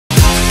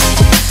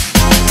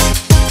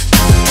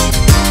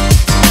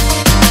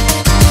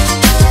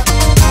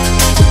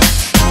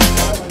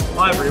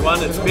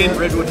Ben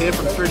Redwood here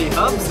from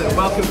 3DHubs, and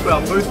welcome to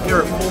our booth here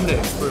at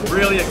Formnext. We're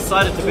really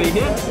excited to be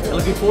here and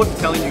looking forward to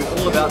telling you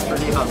all about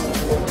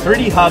 3DHubs.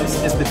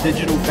 3DHubs is the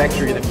digital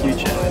factory of the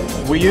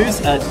future. We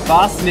use a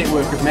vast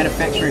network of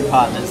manufacturing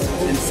partners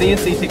in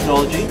CNC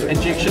technology,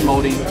 injection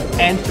moulding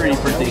and 3D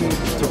printing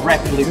to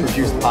rapidly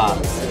produce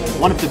parts.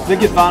 One of the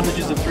big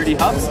advantages of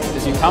 3DHubs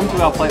is you come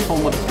to our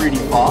platform with a 3D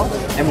file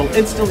and we'll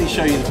instantly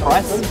show you the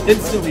price,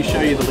 instantly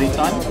show you the lead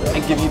time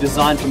and give you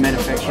design for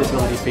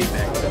manufacturability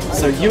feedback.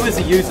 So you as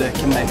a user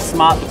can make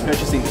smart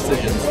purchasing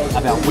decisions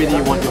about whether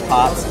you want your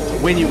parts,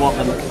 when you want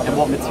them and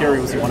what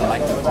materials you want to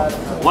make them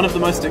from. One of the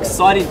most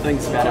exciting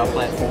things about our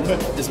platform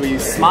is we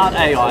use smart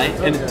AI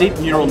and a deep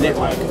neural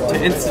network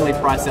to instantly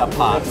price our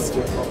parts.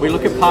 We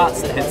look at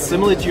parts that had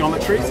similar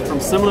geometries from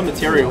similar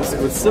materials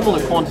with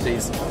similar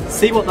quantities,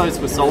 see what those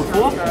were sold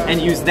for and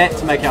use that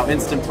to make our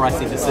instant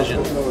pricing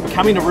decision,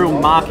 becoming a real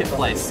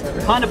marketplace,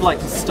 kind of like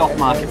the stock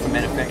market for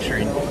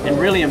manufacturing and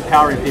really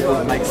empowering people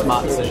to make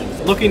smart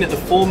decisions. Looking at the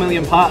 4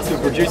 million parts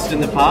we've produced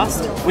in the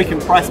past, we can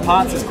price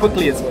parts as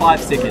quickly as 5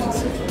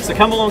 seconds. So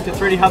come along to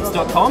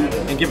 3dhubs.com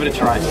and give it a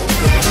try.